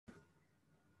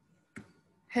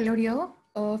Hello dear.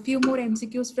 A few more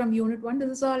MCQs from unit 1. This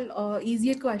is all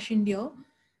easier question dear.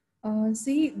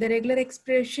 See, the regular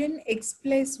expression x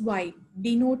plus y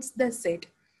denotes the set.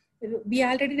 We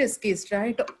already discussed,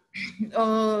 right?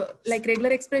 Like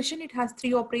regular expression, it has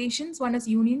three operations. One is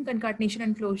union, concatenation,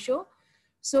 and closure.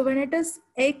 So when it is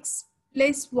x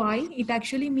plus y, it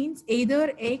actually means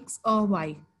either x or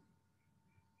y.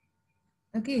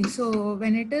 Okay, so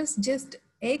when it is just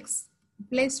x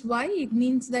plus y, it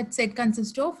means that set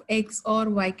consists of x or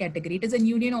y category. It is a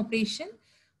union operation.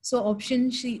 So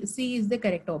option C is the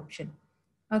correct option.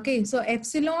 Okay, so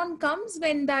epsilon comes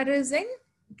when there is a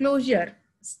closure,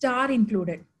 star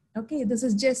included. Okay, this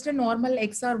is just a normal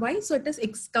x or y. So it is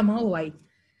x comma y.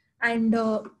 And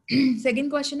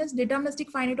second question is deterministic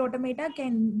finite automata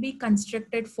can be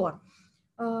constructed for.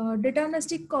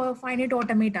 Deterministic finite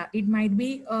automata, it might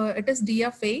be, it is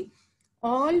DFA,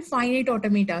 all finite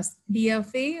automatas,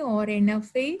 DFA or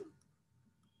NFA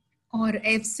or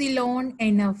epsilon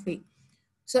NFA.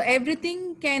 So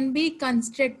everything can be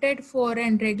constructed for a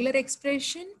regular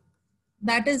expression.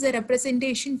 That is a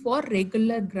representation for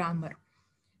regular grammar.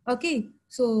 Okay,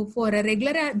 so for a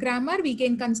regular grammar, we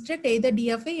can construct either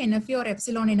DFA, NFA or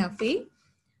epsilon NFA.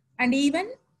 And even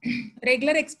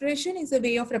regular expression is a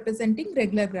way of representing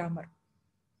regular grammar.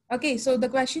 Okay, so the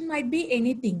question might be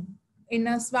anything. In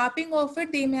a swapping of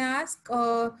it, they may ask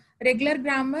regular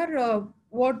grammar,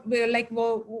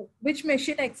 which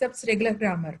machine accepts regular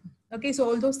grammar. Okay, so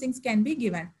all those things can be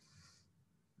given.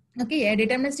 Okay, a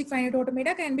deterministic finite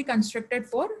automata can be constructed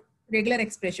for regular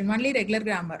expression, only regular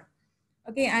grammar.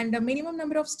 Okay, and the minimum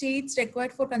number of states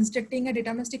required for constructing a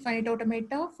deterministic finite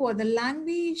automata for the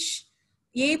language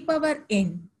a power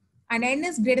n, and n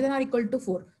is greater than or equal to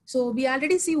 4. So we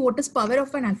already see what is power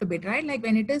of an alphabet, right? Like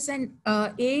when it is an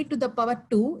a to the power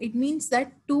 2, it means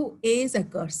that 2 a's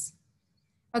occurs.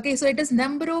 Okay, so it is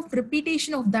number of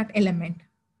repetition of that element.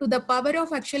 To the power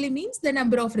of actually means the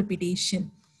number of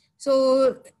repetition.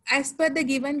 So as per the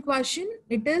given question,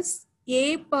 it is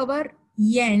a power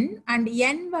n and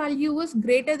n value is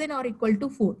greater than or equal to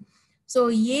 4. So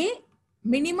a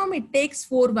minimum it takes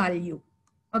 4 value.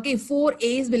 Okay, 4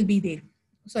 a's will be there.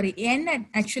 Sorry, n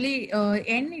actually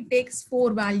n it takes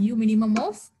 4 value minimum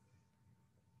of,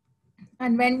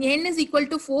 and when n is equal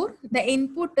to 4, the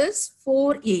input is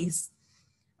 4 a's.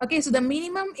 Okay, so the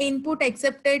minimum input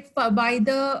accepted by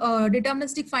the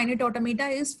deterministic finite automata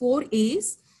is 4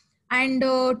 a's, and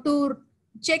to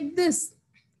check this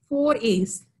 4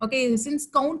 a's, okay, since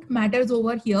count matters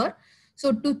over here,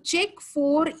 so to check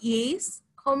 4 a's,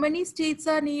 how many states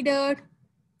are needed?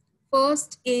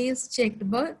 First a is checked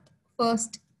with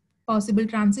first possible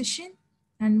transition,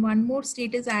 and one more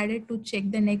state is added to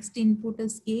check the next input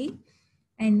is a,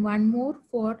 and one more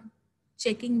for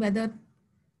checking whether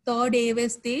third a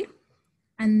is there,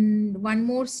 and one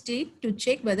more state to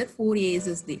check whether 4 a's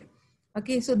is there.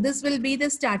 Okay, so this will be the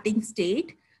starting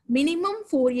state. Minimum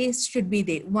 4 a's should be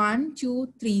there, 1,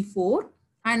 2, 3, 4,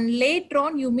 and later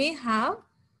on you may have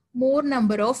more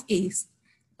number of a's.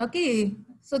 Okay,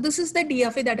 so this is the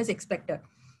DFA that is expected.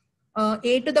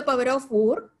 A to the power of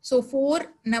 4. So 4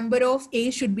 number of a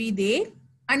should be there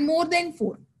and more than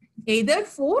 4. Either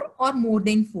 4 or more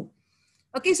than 4.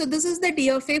 Okay, so this is the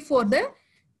DFA for the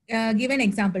given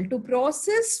example. To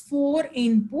process 4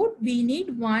 input, we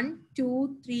need 1,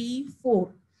 2, 3,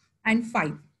 4 and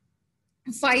 5.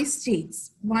 5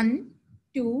 states. 1,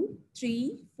 2,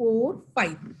 3, 4,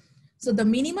 5. So the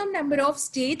minimum number of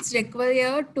states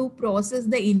required to process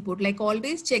the input, like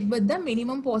always check with the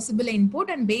minimum possible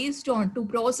input, and based on to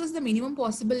process the minimum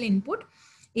possible input,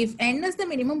 if n is the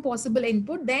minimum possible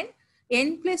input, then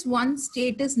n plus 1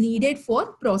 state is needed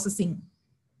for processing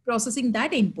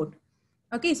that input.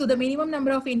 Okay, so the minimum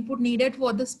number of input needed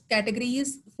for this category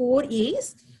is 4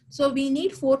 a's. So we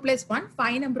need 4 plus 1,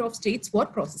 5 number of states for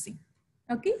processing.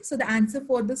 Okay, so the answer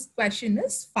for this question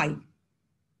is 5.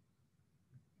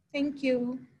 Thank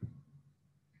you.